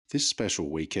This special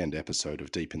weekend episode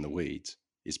of Deep in the Weeds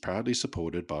is proudly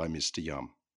supported by Mr.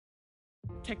 Yum.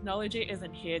 Technology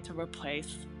isn't here to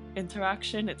replace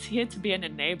interaction, it's here to be an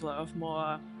enabler of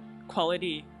more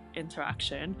quality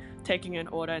interaction. Taking an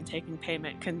order and taking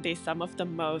payment can be some of the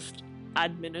most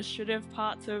administrative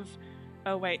parts of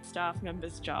a wait staff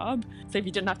member's job. So if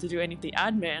you didn't have to do any of the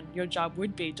admin, your job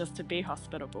would be just to be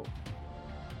hospitable.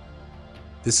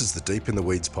 This is the Deep in the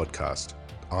Weeds podcast.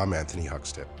 I'm Anthony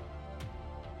Huckstep.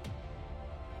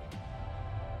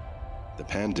 The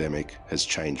pandemic has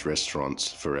changed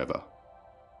restaurants forever.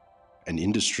 An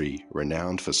industry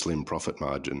renowned for slim profit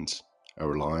margins, a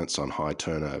reliance on high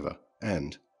turnover,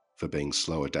 and for being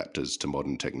slow adapters to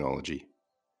modern technology.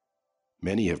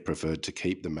 Many have preferred to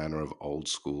keep the manner of old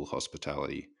school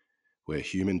hospitality, where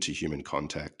human-to-human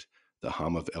contact, the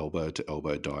hum of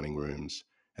elbow-to-elbow dining rooms,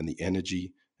 and the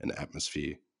energy and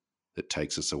atmosphere that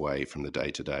takes us away from the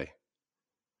day-to-day.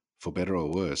 For better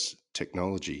or worse,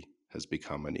 technology has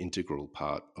become an integral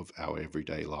part of our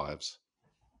everyday lives.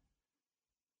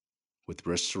 With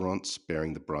restaurants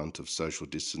bearing the brunt of social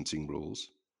distancing rules,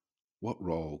 what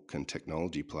role can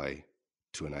technology play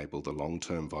to enable the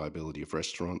long-term viability of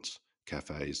restaurants,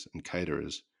 cafes, and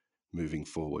caterers moving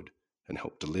forward and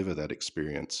help deliver that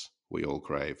experience we all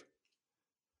crave?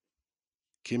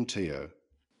 Kim Teo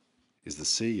is the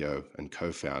CEO and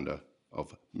co-founder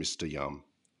of Mr. Yum.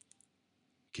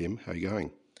 Kim, how are you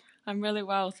going? I'm really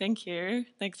well, thank you.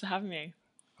 Thanks for having me.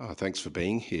 Thanks for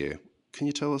being here. Can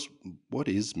you tell us, what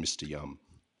is Mr. Yum?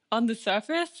 On the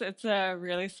surface, it's a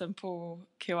really simple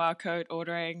QR code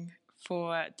ordering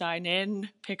for dine-in,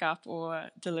 pick-up,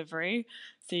 or delivery.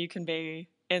 So you can be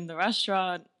in the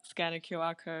restaurant, scan a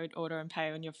QR code, order and pay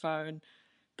on your phone,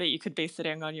 but you could be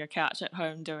sitting on your couch at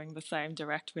home doing the same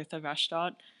direct with a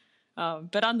restaurant.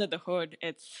 But under the hood,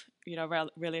 it's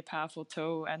really a powerful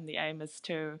tool, and the aim is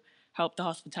to help the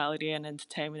hospitality and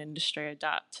entertainment industry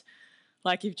adapt.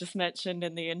 Like you've just mentioned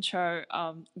in the intro,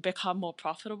 become more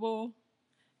profitable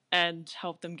and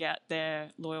help them get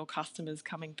their loyal customers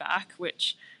coming back,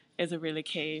 which is a really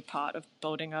key part of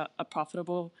building a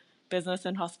profitable business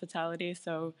in hospitality.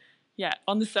 So, yeah,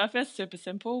 on the surface, super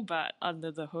simple, but under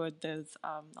the hood, there's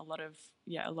a lot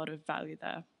of value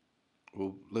there.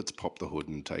 Well, let's pop the hood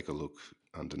and take a look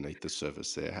underneath the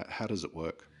surface there. How does it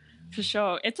work? For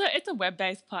sure, it's a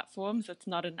web-based platform, so it's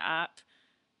not an app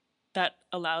that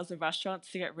allows the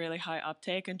restaurants to get really high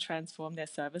uptake and transform their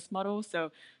service model.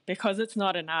 So because it's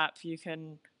not an app, you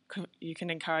can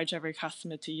encourage every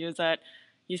customer to use it.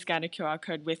 You scan a QR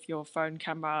code with your phone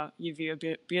camera, you view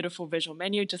a beautiful visual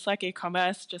menu, just like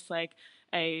e-commerce, just like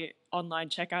a online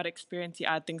checkout experience. You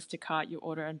add things to cart, you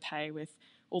order and pay with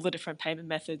all the different payment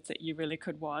methods that you really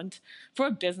could want. For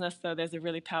a business, though, there's a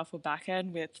really powerful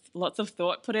backend with lots of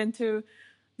thought put into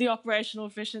the operational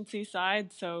efficiency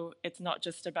side. So it's not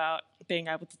just about being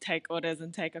able to take orders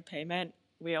and take a payment.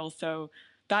 We also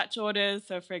batch orders.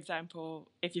 So, for example,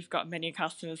 if you've got many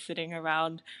customers sitting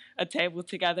around a table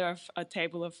together, a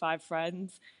table of 5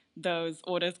 friends, those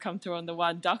orders come through on the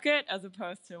one docket as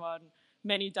opposed to on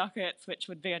many dockets, which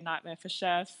would be a nightmare for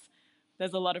chefs.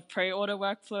 There's a lot of pre-order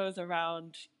workflows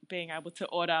around being able to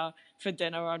order for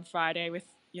dinner on Friday with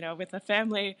a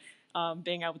family,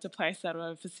 being able to place that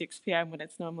order for 6 p.m. when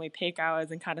it's normally peak hours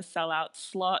and kind of sell out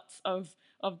slots of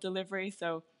delivery.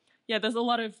 So yeah, there's a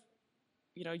lot of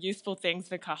useful things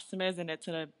for customers, and it's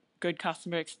a good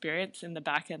customer experience. In the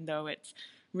back end, though, it's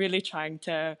really trying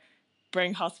to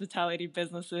bring hospitality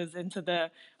businesses into the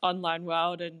online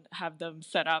world and have them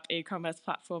set up e-commerce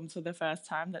platforms for the first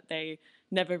time that they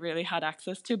never really had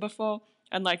access to before.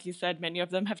 And like you said, many of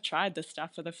them have tried this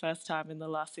stuff for the first time in the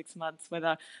last 6 months,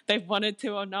 whether they've wanted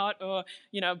to or not, or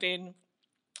been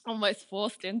almost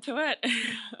forced into it.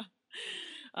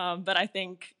 But I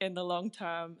think in the long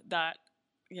term, that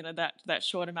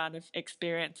short amount of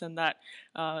experience and that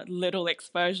little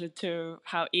exposure to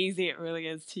how easy it really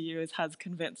is to use has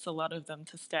convinced a lot of them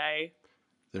to stay.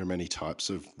 There are many types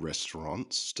of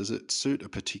restaurants. Does it suit a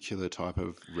particular type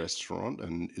of restaurant,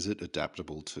 and is it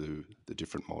adaptable to the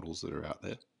different models that are out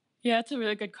there? Yeah, it's a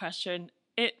really good question.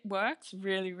 It works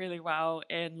really, really well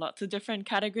in lots of different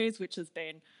categories, which has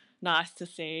been nice to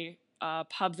see.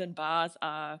 Pubs and bars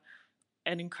are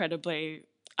an incredibly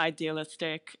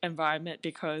idealistic environment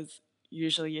because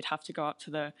usually you'd have to go up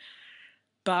to the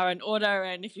bar and order,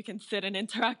 and if you can sit and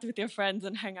interact with your friends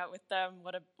and hang out with them,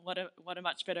 what a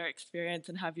much better experience,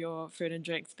 and have your food and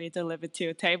drinks be delivered to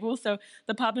your table. So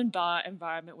the pub and bar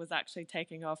environment was actually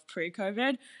taking off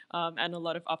pre-COVID, and a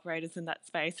lot of operators in that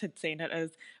space had seen it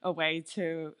as a way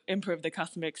to improve the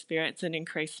customer experience and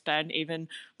increase spend even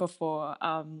before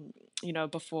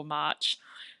March.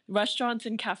 restaurants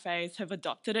and cafes have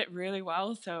adopted it really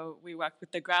well. So we work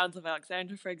with the Grounds of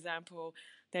Alexandria, for example.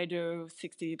 They do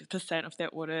 60% of their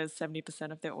orders,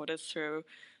 70% of their orders through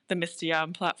the Mr.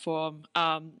 Yum platform.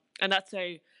 And that's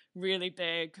a really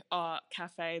big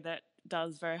cafe that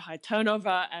does very high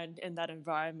turnover. And in that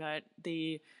environment,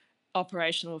 the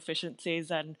operational efficiencies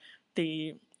and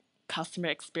the customer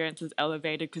experience is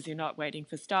elevated because you're not waiting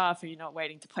for staff, or you're not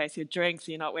waiting to place your drinks,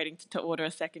 or you're not waiting to order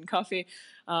a second coffee.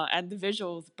 And the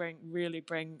visuals really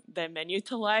bring their menu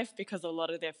to life, because a lot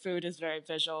of their food is very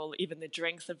visual. Even the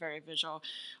drinks are very visual.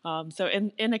 So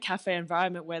in a cafe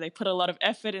environment where they put a lot of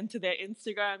effort into their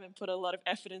Instagram and put a lot of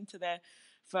effort into their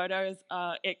photos,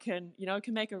 it can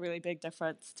make a really big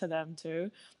difference to them too.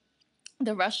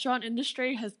 The restaurant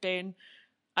industry has been,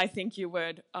 I think you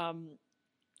would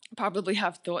probably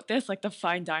have thought this, like the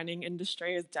fine dining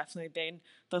industry has definitely been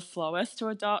the slowest to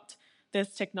adopt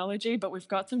this technology, but we've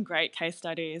got some great case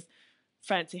studies.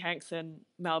 Fancy Hanks in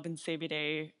Melbourne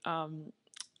CBD,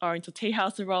 Oriental Tea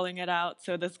House are rolling it out.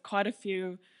 So there's quite a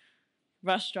few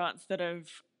restaurants that have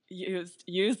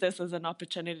used this as an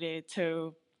opportunity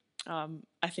to,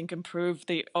 I think, improve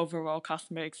the overall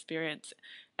customer experience,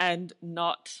 and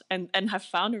have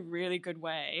found a really good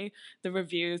way. The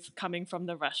reviews coming from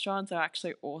the restaurants are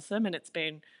actually awesome, and it's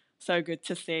been so good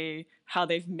to see how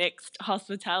they've mixed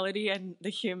hospitality and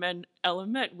the human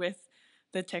element with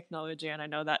the technology. And I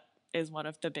know that is one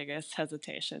of the biggest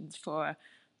hesitations for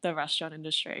the restaurant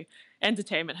industry.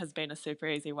 Entertainment has been a super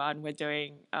easy one. We're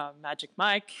doing Magic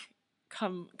Mike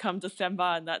come December,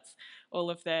 and that's all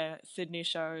of their Sydney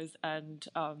shows, and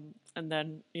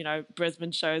then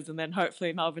Brisbane shows, and then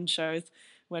hopefully Melbourne shows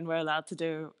when we're allowed to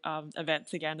do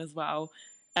events again as well.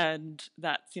 And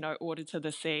that's order to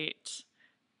the seat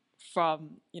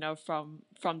from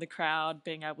the crowd,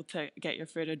 being able to get your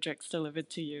food or drinks delivered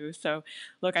to you. So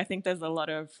look, I think there's a lot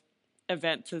of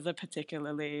events as a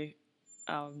particularly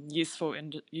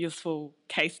useful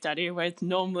case study, where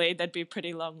normally there'd be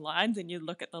pretty long lines, and you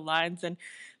look at the lines and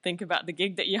think about the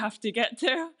gig that you have to get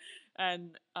to,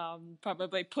 and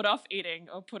probably put off eating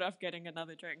or put off getting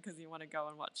another drink because you want to go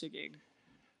and watch a gig.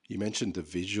 You mentioned the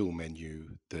visual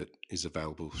menu that is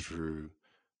available through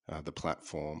the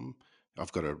platform.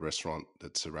 I've got a restaurant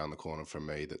that's around the corner from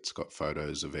me that's got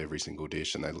photos of every single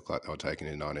dish, and they look like they were taken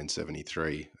in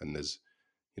 1973. And there's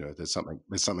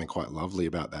something quite lovely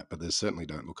about that, but they certainly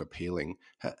don't look appealing.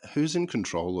 Who's in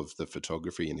control of the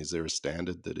photography, and is there a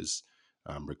standard that is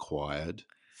required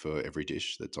for every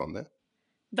dish that's on there?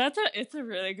 It's a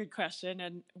really good question,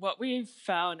 and what we've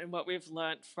found and what we've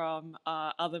learnt from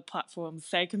other platforms,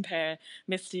 say compare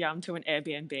Mr. Yum to an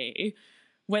Airbnb.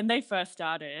 When they first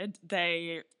started,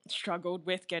 they struggled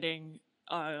with getting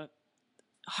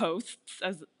hosts,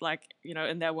 as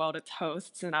in their world it's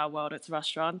hosts, in our world it's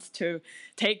restaurants, to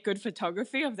take good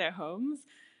photography of their homes.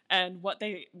 And what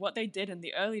they did in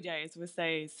the early days was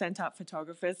they sent out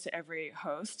photographers to every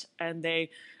host, and they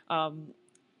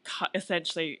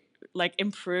essentially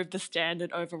improve the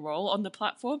standard overall on the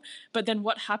platform. But then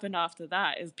what happened after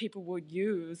that is people would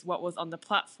use what was on the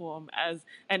platform as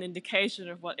an indication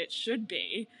of what it should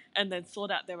be, and then sort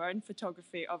out their own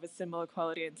photography of a similar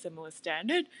quality and similar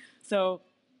standard. So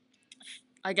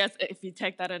I guess if you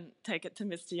take that and take it to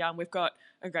Mr. Yum, we've got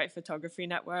a great photography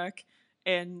network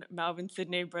in Melbourne,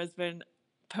 Sydney, Brisbane,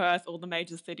 Perth, all the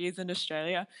major cities in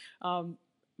Australia.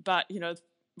 But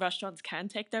restaurants can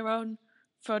take their own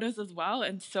photos as well,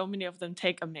 and so many of them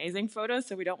take amazing photos,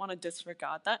 so we don't want to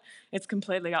disregard that. It's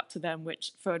completely up to them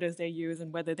which photos they use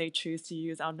and whether they choose to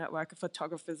use our network of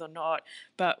photographers or not.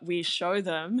 But we show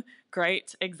them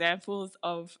great examples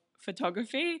of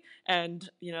photography, and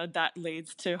that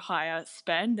leads to higher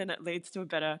spend, and it leads to a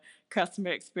better customer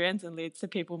experience, and leads to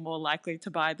people more likely to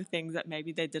buy the things that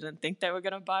maybe they didn't think they were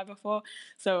going to buy before.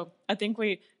 So I think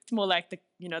it's more like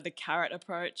the carrot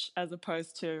approach, as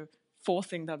opposed to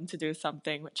forcing them to do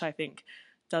something, which I think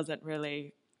doesn't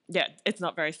really, it's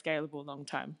not very scalable long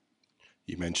term.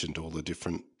 You mentioned all the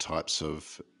different types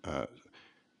of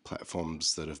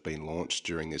platforms that have been launched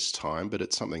during this time, but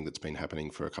it's something that's been happening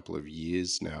for a couple of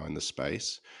years now in the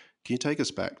space. Can you take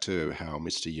us back to how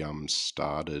Mr. Yum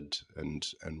started and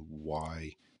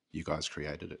why you guys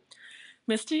created it?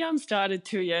 Mr. Yum started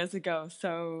 2 years ago,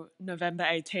 so November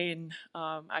 18.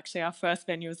 Actually, our first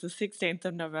venue was the 16th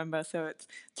of November, so it's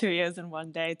 2 years and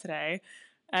 1 day today.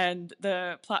 And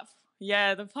the platform,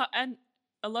 and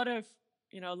a lot of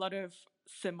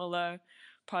similar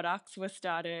products were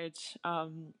started,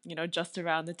 just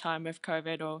around the time of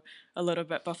COVID or a little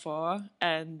bit before.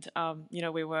 And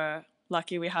we were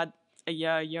lucky; we had a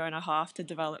year and a half to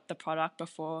develop the product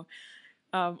before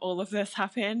all of this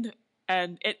happened.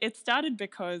 And it started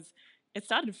because it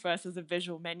started first as a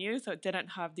visual menu, so it didn't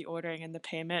have the ordering and the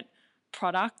payment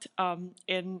product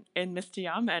in Mr.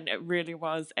 Yum, and it really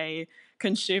was a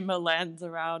consumer lens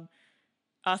around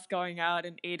us going out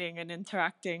and eating and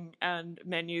interacting, and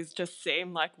menus just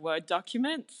seem like Word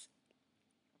documents.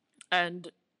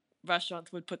 And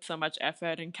restaurants would put so much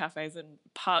effort, and cafes and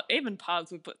even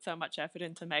pubs would put so much effort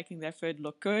into making their food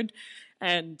look good.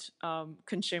 And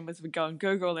consumers would go on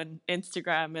Google and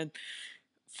Instagram and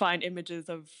find images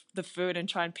of the food and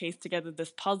try and piece together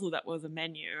this puzzle that was a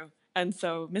menu. And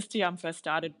so Mr. Yum first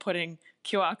started putting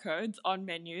QR codes on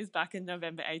menus back in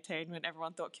November 18 when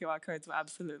everyone thought QR codes were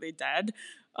absolutely dead.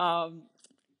 Um,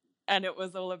 and it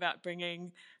was all about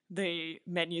bringing the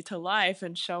menu to life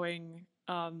and showing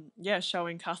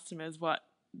showing customers what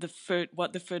the food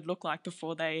looked like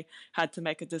before they had to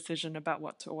make a decision about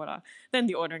what to order. Then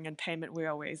the ordering and payment, we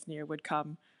always knew, would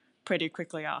come pretty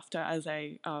quickly after as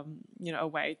a a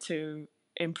way to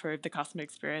improve the customer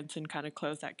experience and kind of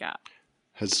close that gap.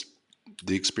 Has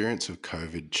the experience of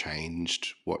COVID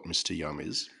changed what Mr. Yum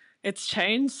is? It's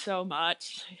changed so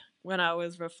much. When I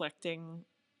was reflecting,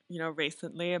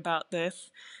 recently about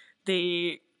this,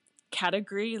 the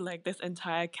category, like this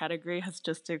entire category, has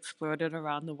just exploded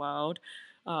around the world.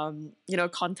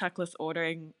 Contactless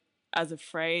ordering as a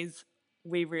phrase,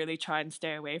 we really try and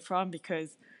stay away from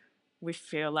because we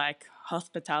feel like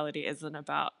hospitality isn't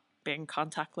about being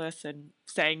contactless, and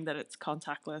saying that it's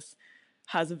contactless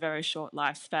has a very short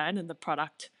lifespan, and the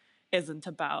product isn't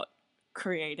about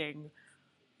creating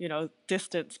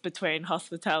distance between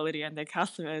hospitality and their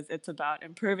customers. It's about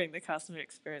improving the customer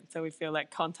experience. So we feel like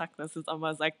contactless is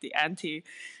almost like the anti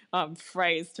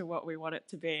phrase to what we want it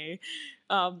to be.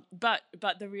 But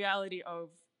the reality of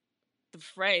the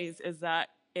phrase is that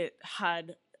it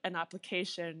had an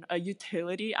application, a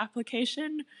utility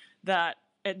application, that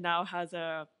it now has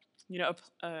a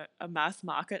mass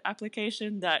market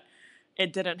application that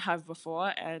it didn't have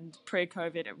before. And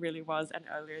pre-COVID, it really was an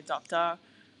early adopter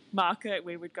market.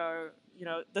 We would go,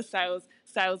 the sales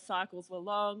cycles were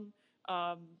long.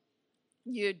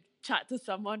 You'd chat to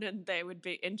someone and they would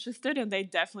be interested and they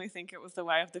definitely think it was the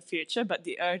way of the future, but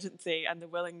the urgency and the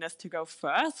willingness to go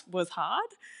first was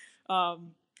hard.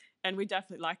 And we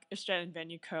definitely, like Australian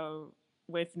Venue Co,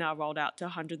 we've now rolled out to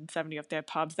 170 of their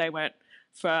pubs. They went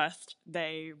first.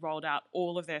 They rolled out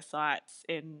all of their sites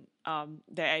in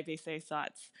their ABC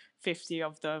sites, 50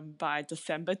 of them by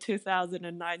December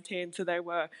 2019. So they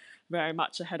were very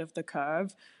much ahead of the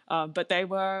curve. But they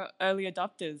were early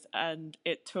adopters, and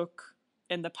it took,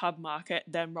 in the pub market,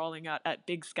 them rolling out at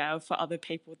big scale for other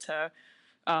people to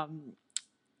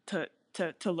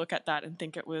look at that and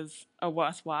think it was a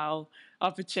worthwhile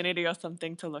opportunity or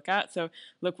something to look at. So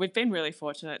look, we've been really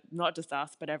fortunate, not just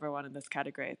us, but everyone in this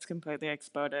category. It's completely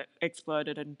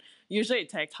exploded, and usually it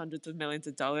takes hundreds of millions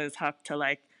of dollars have to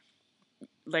like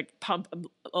pump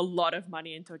a lot of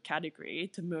money into a category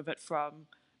to move it from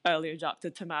early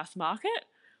adopter to mass market.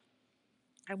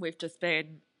 And we've just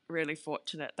been really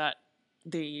fortunate that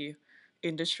the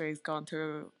industry's gone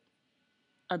through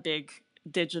a big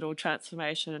digital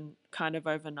transformation kind of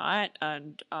overnight,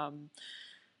 and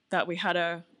that we had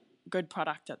a good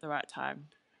product at the right time.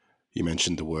 You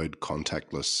mentioned the word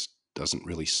contactless doesn't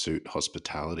really suit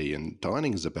hospitality, and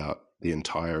dining is about the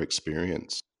entire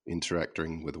experience,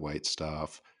 interacting with wait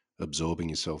staff, absorbing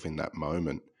yourself in that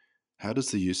moment. How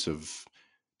does the use of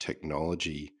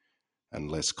technology and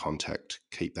less contact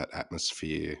keep that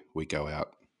atmosphere we go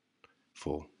out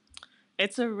for?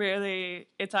 It's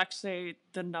actually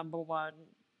the number one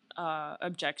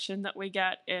objection that we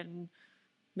get in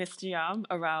Mr. Yum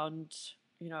around,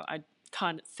 I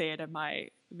can't see it in my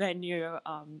venue.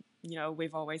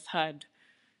 We've always had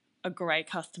a great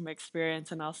customer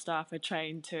experience and our staff are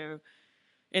trained to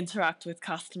interact with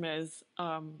customers.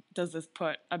 Does this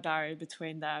put a barrier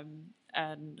between them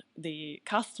and the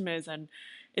customers? And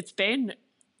it's been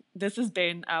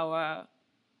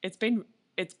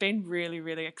it's been really,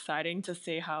 really exciting to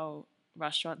see how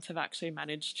restaurants have actually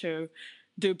managed to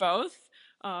do both.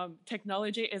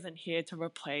 Technology isn't here to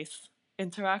replace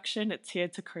interaction. It's here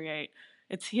to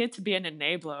be an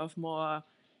enabler of more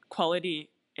quality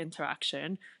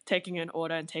interaction. Taking an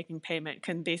order and taking payment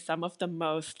can be some of the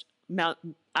most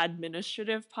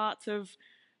administrative parts of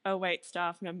a wait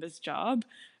staff member's job.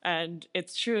 And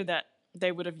it's true that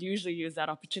they would have usually used that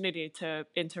opportunity to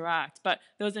interact, but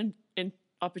those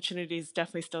opportunities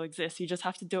definitely still exist. You just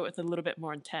have to do it with a little bit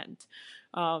more intent.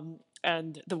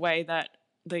 And the way that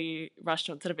the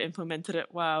restaurants that have implemented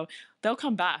it well, they'll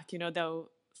come back.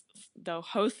 They'll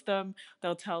host them.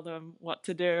 They'll tell them what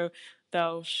to do.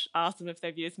 They'll ask them if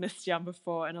they've used Mr. Yum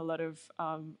before in a lot of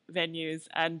venues,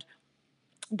 and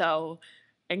they'll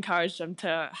encourage them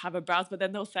to have a browse, but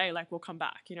then they'll say like, we'll come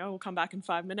back, we'll come back in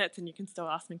 5 minutes and you can still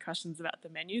ask me questions about the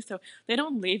menu. So they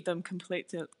don't leave them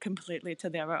completely to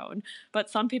their own. But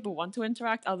some people want to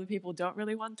interact, other people don't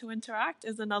really want to interact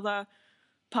is another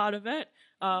part of it.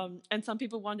 And some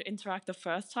people want to interact the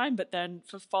first time, but then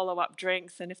for follow-up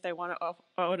drinks, and if they want to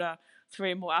order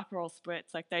 3 more Aperol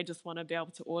Spritz, like they just want to be able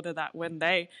to order that when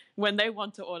they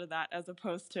want to order that, as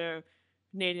opposed to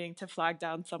needing to flag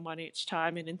down someone each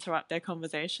time and interrupt their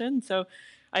conversation. So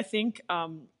I think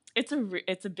it's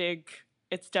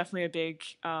definitely a big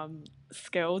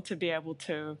skill to be able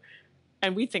to.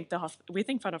 And we think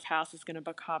front of house is going to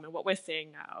become, and what we're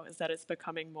seeing now is that it's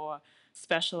becoming more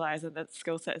specialized, and that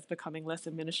skill set is becoming less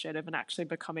administrative and actually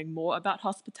becoming more about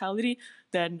hospitality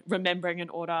than remembering an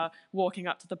order, walking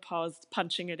up to the POS,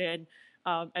 punching it in,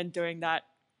 and doing that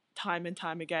time and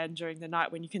time again during the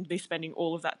night when you can be spending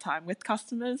all of that time with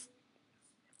customers.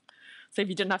 So if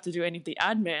you didn't have to do any of the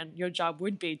admin, your job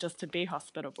would be just to be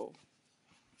hospitable.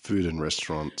 Food and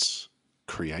restaurants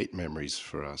create memories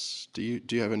for us. Do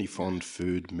you have any fond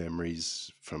food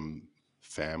memories from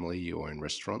family or in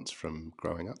restaurants from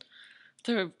growing up?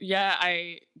 So yeah,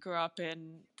 I grew up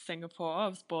in Singapore. I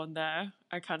was born there,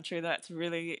 a country that's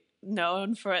really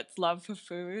known for its love for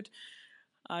food.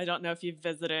 I don't know if you've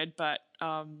visited, but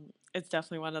it's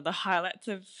definitely one of the highlights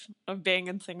of being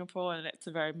in Singapore, and it's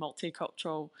a very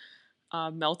multicultural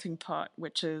melting pot,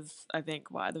 which is, I think,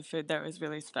 why the food there is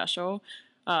really special.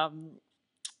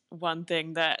 One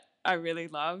thing that I really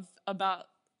love about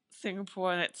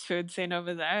Singapore and its food scene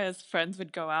over there is friends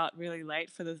would go out really late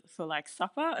for like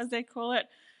supper, as they call it,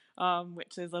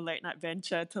 which is a late night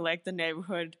venture to like the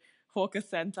neighborhood hawker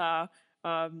center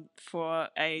for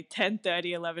a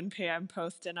 10:30, 11 p.m.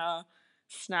 post dinner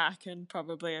snack and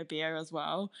probably a beer as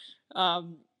well.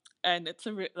 And it's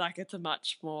a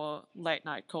much more late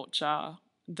night culture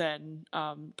than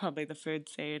probably the food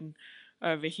scene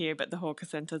over here, but the hawker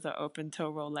centers are open till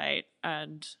real late,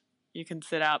 and you can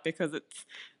sit out because it's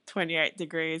 28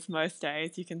 degrees most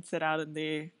days. You can sit out in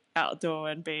the outdoor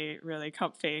and be really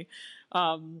comfy.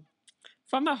 From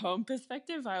a home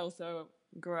perspective, I also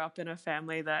grew up in a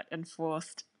family that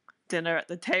enforced dinner at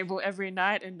the table every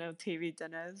night and no TV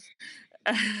dinners.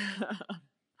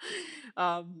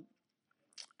 um,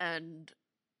 and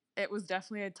it was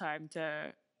definitely a time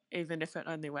to, even if it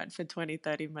only went for 20,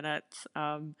 30 minutes,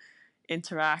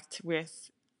 interact with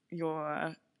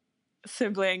your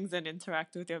siblings and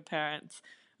interact with your parents,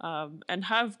 and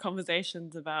have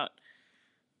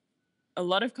a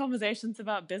lot of conversations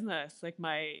about business. Like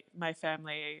my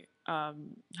family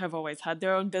have always had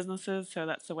their own businesses, so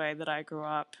that's the way that I grew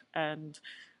up. And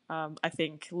I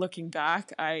think looking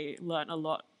back, I learned a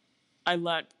lot. I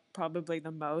learned probably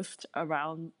the most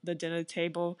around the dinner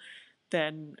table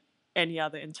than any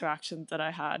other interactions that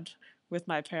I had with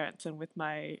my parents and with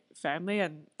my family.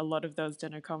 And a lot of those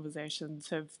dinner conversations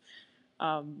have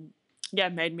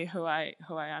made me who I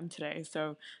am today.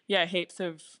 So yeah, heaps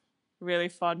of really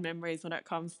fond memories when it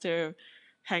comes to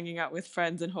hanging out with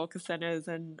friends in hawker centers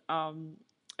and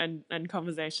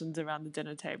conversations around the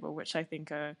dinner table, which I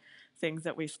think are things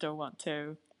that we still want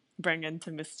to bring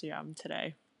into Mr. Yum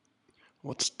today.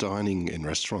 What's dining in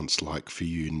restaurants like for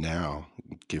you now,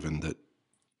 given that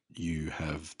you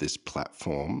have this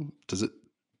platform?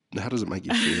 How does it make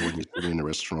you feel when you sit in a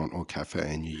restaurant or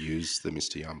cafe and you use the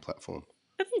Mr. Yum platform?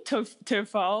 I think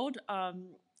twofold. I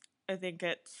think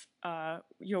it's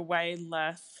you're way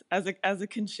less as a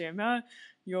consumer.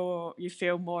 You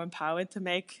feel more empowered to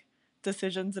make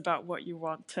decisions about what you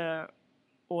want to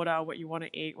order, what you want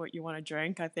to eat, what you want to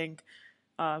drink. I think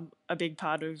a big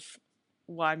part of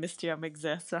why Mr. Yum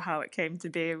exists or how it came to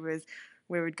be was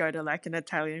we would go to like an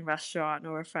Italian restaurant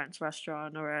or a French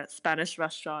restaurant or a Spanish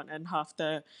restaurant, and half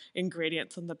the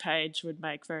ingredients on the page would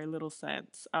make very little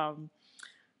sense. And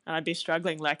I'd be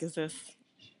struggling, like, is this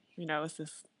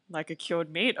like a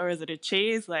cured meat or is it a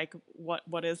cheese? Like,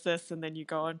 what is this? And then you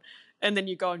go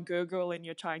on Google and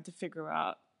you're trying to figure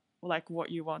out like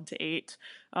what you want to eat.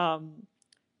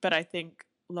 But I think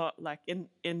like in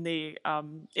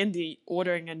the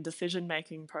ordering and decision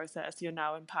making process, you're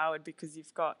now empowered because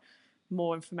you've got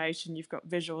more information, you've got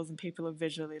visuals, and people are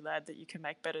visually led, that you can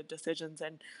make better decisions.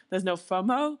 And there's no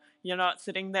FOMO. You're not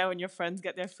sitting there when your friends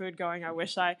get their food going, I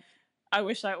wish I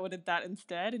ordered that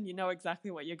instead, and you know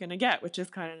exactly what you're going to get, which is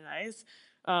kind of nice.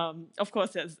 Of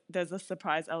course, there's a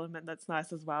surprise element that's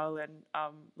nice as well, and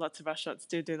lots of restaurants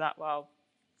do that well.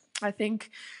 I think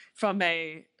from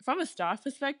a staff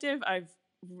perspective,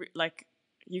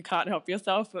 you can't help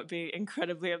yourself but be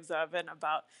incredibly observant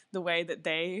about the way that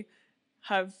they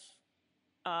have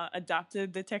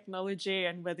adapted the technology,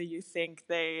 and whether you think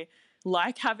they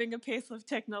like having a piece of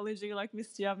technology like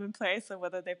Mr. Yum in place, or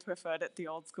whether they preferred it the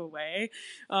old school way.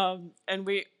 And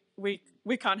we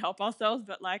can't help ourselves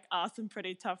but like ask some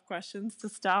pretty tough questions to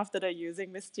staff that are using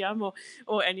Mr. Yum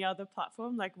or any other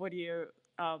platform. Like, what do you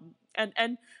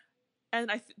and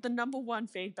the number one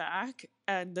feedback,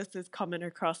 and this is common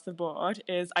across the board,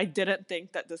 is I didn't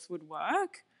think that this would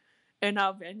work in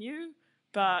our venue,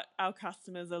 but our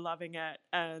customers are loving it,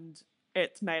 and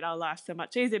it's made our life so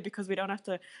much easier because we don't have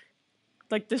to,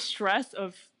 like, the stress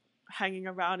of hanging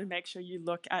around and make sure you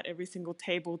look at every single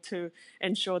table to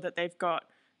ensure that they've got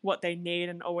what they need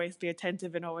and always be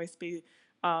attentive and always be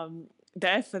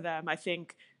there for them. I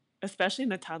think, especially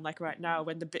in a time like right now,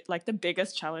 when the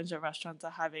biggest challenge that restaurants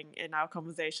are having in our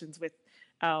conversations with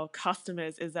our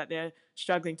customers is that they're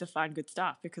struggling to find good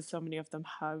staff because so many of them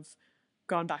have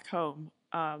gone back home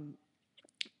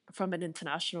from an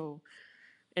international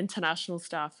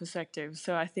staff perspective.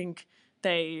 So I think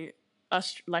they are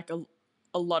like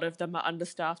a lot of them are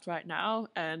understaffed right now,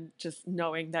 and just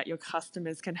knowing that your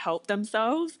customers can help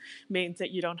themselves means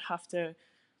that you don't have to,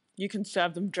 you can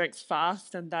serve them drinks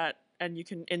fast, and you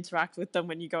can interact with them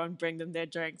when you go and bring them their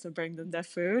drinks or bring them their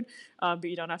food, but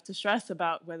you don't have to stress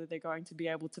about whether they're going to be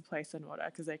able to place an order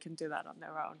because they can do that on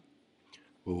their own.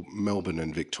 Well, Melbourne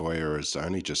and Victoria has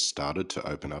only just started to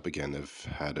open up again. They've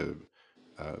had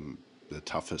the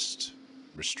toughest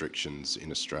restrictions in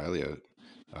Australia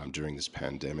during this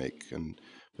pandemic,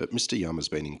 but Mr. Yum has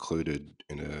been included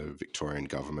in a Victorian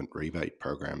government rebate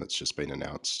program that's just been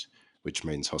announced, which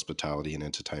means hospitality and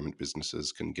entertainment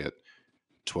businesses can get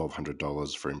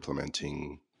 $1,200 for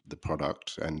implementing the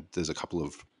product, and there's a couple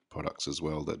of products as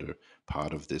well that are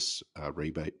part of this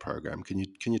rebate program. Can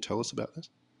you tell us about this?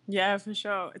 Yeah, for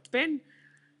sure.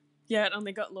 It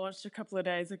only got launched a couple of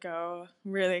days ago.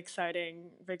 Really exciting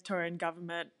Victorian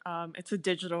government. It's a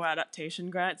digital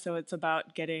adaptation grant, so it's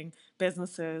about getting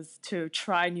businesses to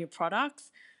try new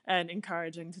products and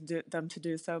encouraging them to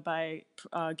do so by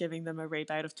giving them a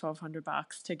rebate of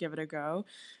 $1,200 to give it a go.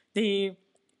 The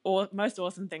most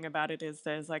awesome thing about it is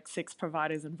there's like 6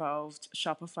 providers involved: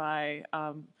 Shopify,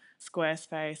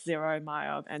 Squarespace, Zero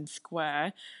Mile, and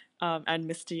Square, and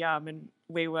Mr. Yum. And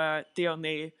we were the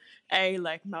only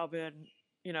Melbourne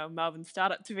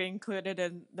startup to be included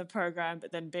in the program,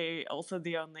 but then B, also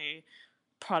the only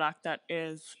product that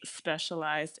is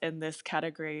specialized in this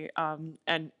category,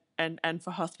 and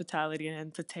for hospitality and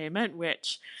entertainment,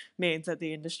 which means that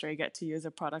the industry get to use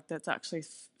a product that's actually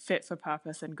fit for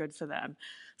purpose and good for them.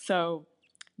 So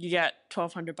you get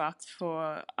 $1,200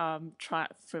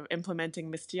 for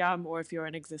implementing Mr. Yum, or if you're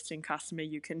an existing customer,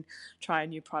 you can try a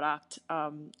new product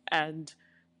and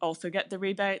also get the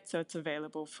rebate. So it's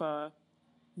available for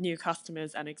new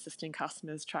customers and existing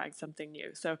customers trying something new.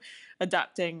 So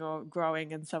adapting or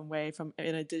growing in some way from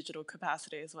in a digital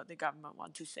capacity is what the government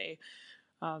wants to see.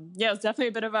 It was definitely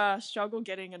a bit of a struggle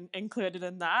getting included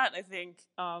in that. I think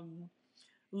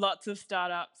lots of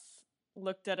startups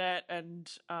looked at it,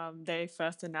 and they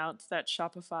first announced that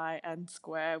Shopify and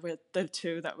Square were the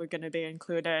 2 that were going to be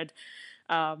included.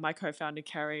 My co-founder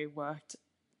Kerry worked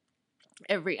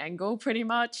every angle pretty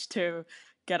much to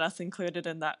get us included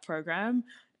in that program,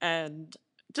 and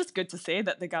just good to see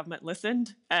that the government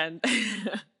listened and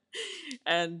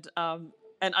and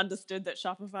understood that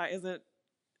Shopify isn't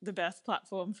the best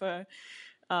platform for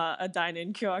a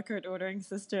dine-in QR code ordering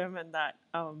system, and that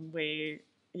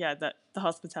that the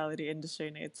hospitality industry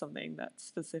needs something that's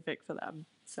specific for them.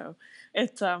 So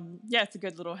it's it's a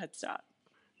good little head start.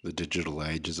 The digital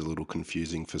age is a little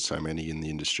confusing for so many in the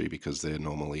industry because they're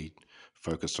normally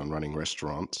focused on running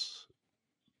restaurants,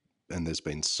 and there's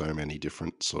been so many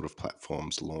different sort of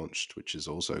platforms launched, which is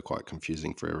also quite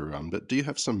confusing for everyone. But do you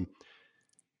have some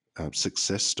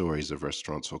success stories of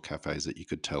restaurants or cafes that you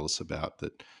could tell us about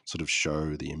that sort of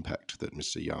show the impact that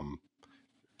Mr. Yum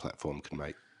platform can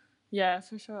make? Yeah,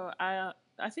 for sure. I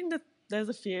think that there's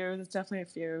a few. There's definitely a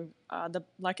few.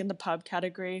 In the pub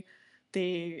category,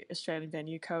 the Australian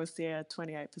Venue Co. see a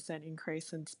 28%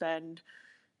 increase in spend.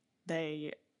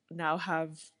 They now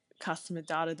have customer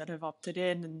data that have opted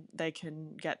in, and they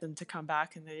can get them to come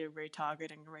back, and they're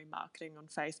retargeting and remarketing on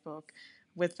Facebook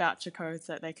with voucher codes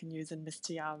that they can use in Mr.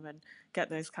 Yum and get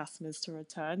those customers to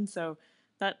return. So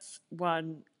that's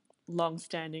one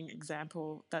long-standing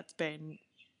example that's been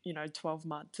 12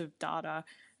 months of data,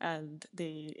 and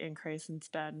the increase in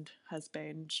spend has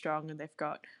been strong, and they've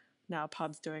got now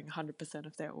pubs doing 100%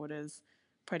 of their orders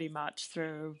pretty much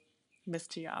through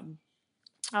Mr. Yum.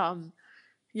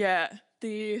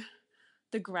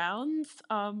 The grounds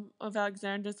of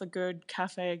Alexandra is a good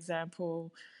cafe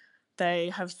example. They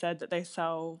have said that they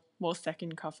sell more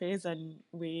second coffees, and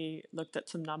we looked at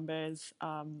some numbers.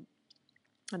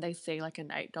 and they see like an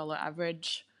 $8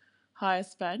 average higher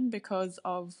spend because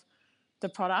of the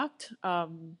product.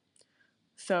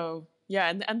 So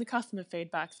yeah, and the customer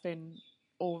feedback's been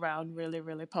all around really,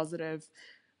 really positive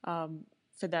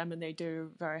for them, and they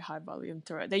do very high volume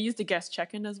through it. They use the guest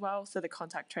check-in as well, so the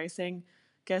contact tracing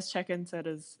guest check-in, so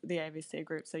does the AVC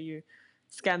group. So you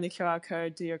scan the QR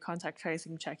code, do your contact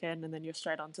tracing check-in, and then you're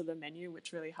straight onto the menu,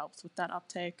 which really helps with that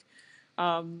uptake.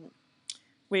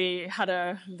 We had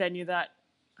a venue that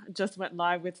just went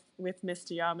live with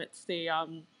Mr. Yum. It's the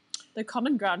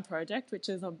Common Ground Project, which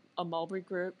is a Mulberry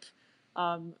Group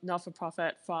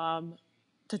not-for-profit farm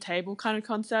to table kind of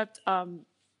concept,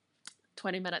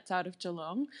 20 minutes out of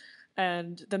Geelong.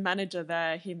 And the manager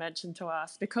there, he mentioned to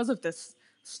us, because of this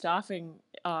staffing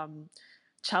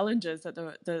challenges that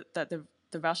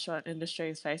the restaurant industry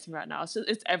is facing right now.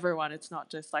 It's everyone. It's not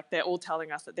just like they're all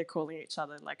telling us that they're calling each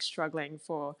other like struggling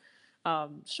to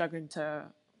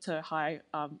hire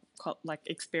like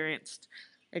experienced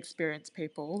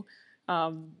people.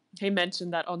 He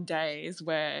mentioned that on days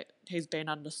where he's been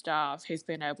understaffed, he's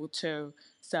been able to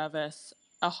service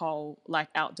a whole like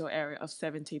outdoor area of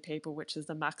 70 people, which is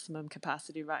the maximum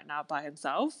capacity right now by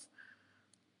himself.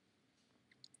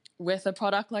 With a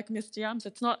product like Mr. Yums,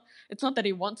 it's not that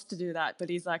he wants to do that, but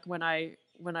he's like, when I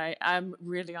am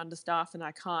really understaffed and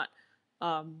I can't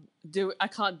do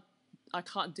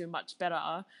much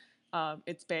better.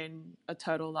 It's been a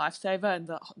total lifesaver, and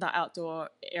the outdoor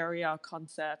area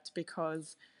concept,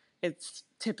 because it's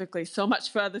typically so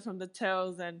much further from the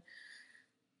tills, and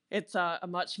it's a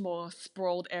much more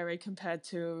sprawled area compared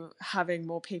to having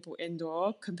more people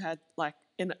indoor. Compared like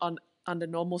under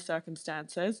normal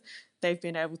circumstances, they've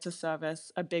been able to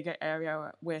service a bigger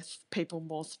area with people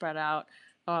more spread out,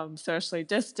 socially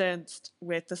distanced,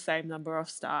 with the same number of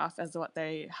staff as what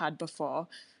they had before.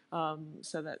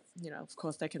 So that, of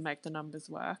course, they can make the numbers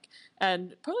work.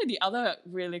 And probably the other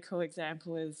really cool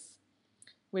example is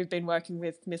we've been working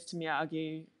with Mr.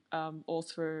 Miyagi all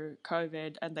through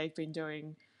COVID, and they've been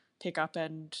doing pickup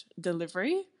and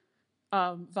delivery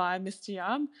via Mr.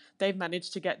 Yum. They've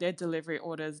managed to get their delivery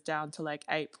orders down to like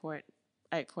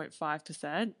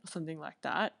 8.5%, something like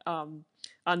that,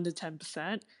 under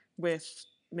 10% with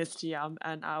Mr. Yum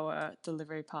and our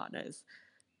delivery partners.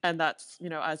 And that's,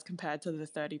 as compared to the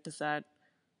 30%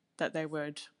 that they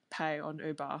would pay on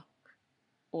Uber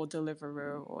or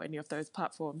Deliveroo or any of those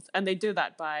platforms. And they do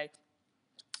that by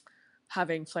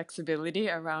having flexibility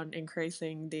around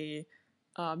increasing the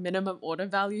minimum order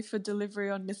value for delivery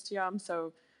on Mr. Yum.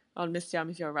 So on Mr. Yum,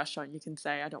 if you're a restaurant, you can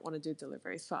say, I don't want to do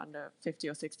deliveries for under $50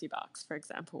 or $60, for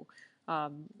example.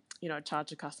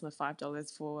 Charge a customer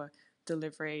 $5 for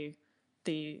delivery.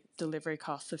 The delivery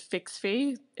costs a fixed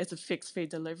fee. It's a fixed fee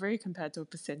delivery compared to a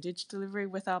percentage delivery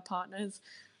with our partners.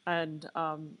 And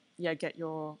get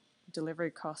your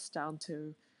delivery costs down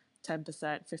to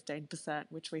 10%, 15%,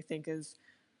 which we think is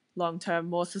long-term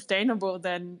more sustainable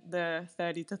than the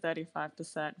 30 to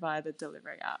 35% via the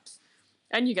delivery apps.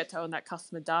 And you get to own that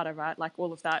customer data, right? Like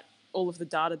all of the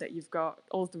data that you've got,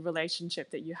 all of the relationship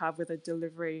that you have with a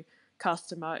delivery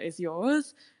customer is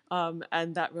yours.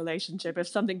 And that relationship, if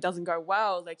something doesn't go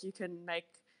well, like you can make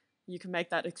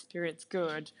that experience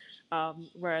good.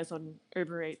 Whereas on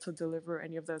Uber Eats or Deliveroo,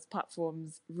 any of those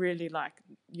platforms, really, like,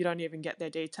 you don't even get their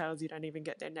details, you don't even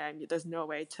get their name. There's no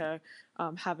way to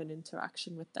have an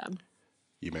interaction with them.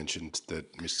 You mentioned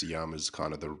that Mr. Yum is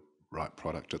kind of the right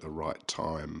product at the right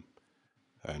time,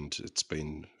 and it's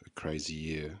been a crazy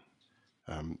year.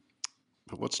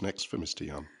 But what's next for Mr.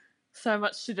 Yum? So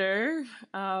much to do.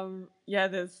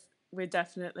 We're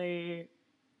definitely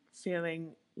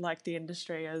feeling like the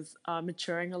industry is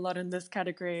maturing a lot in this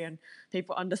category, and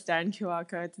people understand QR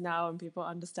codes now, and people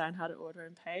understand how to order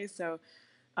and pay. So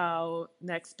our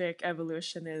next big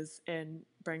evolution is in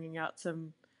bringing out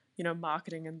some,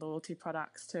 marketing and loyalty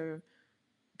products to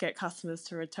get customers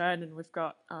to return. And we've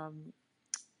got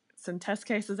some test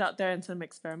cases out there and some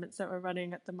experiments that we're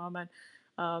running at the moment.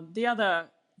 The other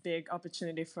big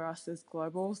opportunity for us is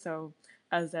global. So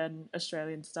as an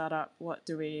Australian startup, what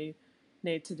do we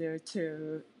need to do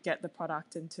to get the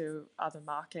product into other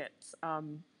markets?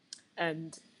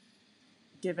 And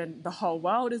given the whole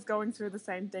world is going through the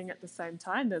same thing at the same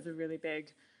time, there's a really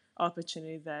big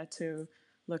opportunity there to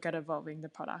look at evolving the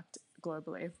product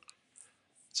globally.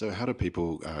 So how do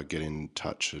people get in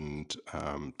touch and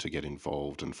to get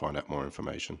involved and find out more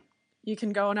information? You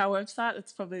can go on our website.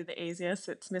 It's probably the easiest.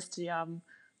 It's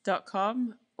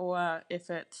mryum.com. Or if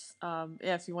it's,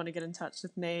 if you want to get in touch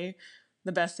with me,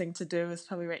 the best thing to do is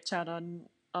probably reach out on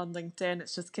LinkedIn.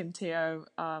 It's just Kim Teo.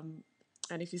 And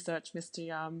if you search Mr.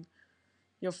 Yum,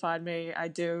 you'll find me. I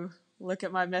do look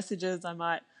at my messages. I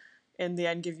might in the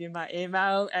end give you my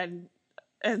email and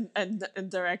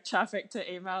direct traffic to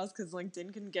emails, because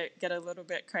LinkedIn can get a little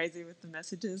bit crazy with the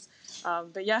messages.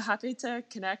 But yeah, happy to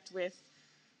connect with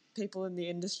people in the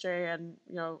industry and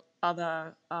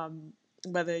other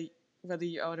whether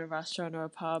you own a restaurant or a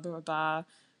pub or a bar.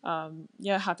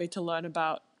 Yeah, happy to learn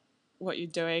about what you're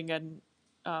doing, and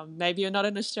maybe you're not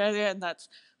in Australia, and that's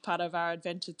part of our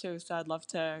adventure too. So I'd love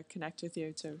to connect with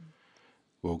you too.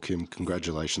 Well, Kim,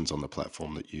 congratulations on the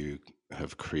platform that you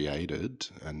have created,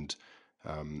 and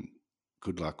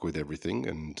good luck with everything.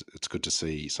 And it's good to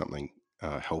see something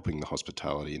helping the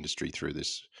hospitality industry through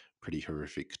this pretty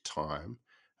horrific time.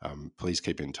 Please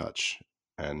keep in touch,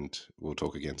 and we'll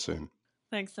talk again soon.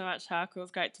 Thanks so much, Hak. It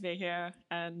was great to be here,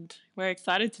 and we're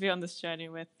excited to be on this journey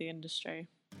with the industry.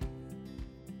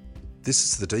 This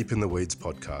is the Deep in the Weeds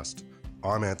podcast.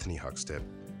 I'm Anthony Huckstep.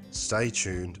 Stay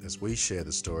tuned as we share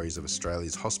the stories of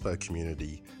Australia's hospo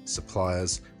community,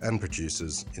 suppliers and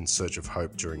producers in search of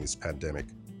hope during this pandemic.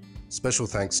 Special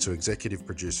thanks to executive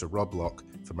producer Rob Locke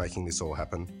for making this all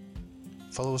happen.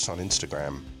 Follow us on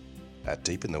Instagram at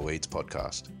Deep in the Weeds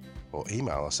Podcast, or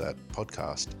email us at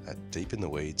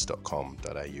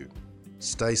podcast@deepintheweeds.com.au.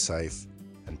 Stay safe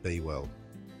and be well.